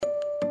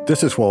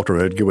This is Walter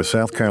Edgar with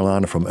South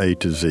Carolina from A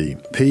to Z.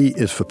 P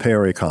is for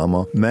Perry,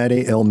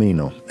 Maddie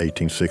Elmina,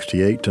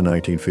 1868 to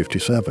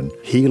 1957,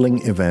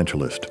 healing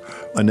evangelist.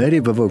 A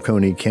native of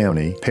Oconee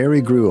County,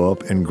 Perry grew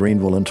up in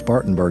Greenville and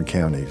Spartanburg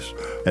counties.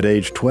 At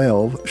age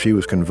 12, she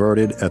was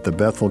converted at the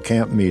Bethel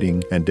camp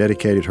meeting and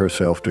dedicated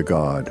herself to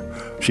God.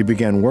 She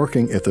began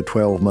working at the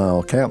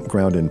 12-mile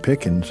campground in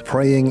Pickens,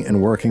 praying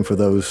and working for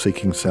those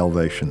seeking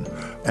salvation.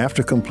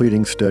 After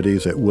completing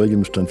studies at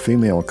Williamston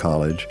Female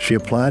College, she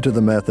applied to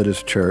the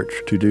Methodist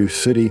Church to do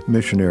city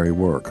missionary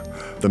work.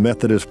 The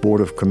Methodist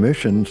Board of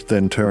Commissions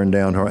then turned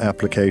down her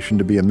application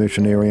to be a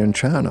missionary in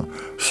China.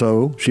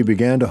 So she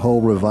began to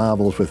hold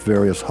revivals with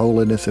various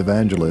holiness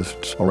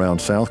evangelists around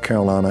South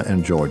Carolina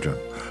and Georgia.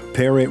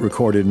 Perry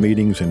recorded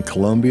meetings in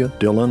Columbia,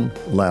 Dillon,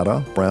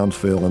 Latta,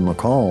 Brownsville, and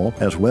McCall,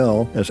 as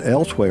well as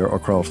elsewhere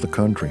across the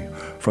country.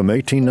 From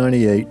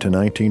 1898 to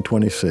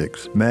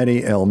 1926,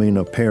 Maddie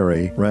Elmina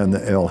Perry ran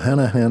the El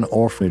Hanahan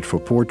Orphanage for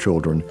Poor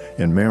Children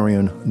in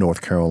Marion,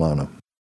 North Carolina.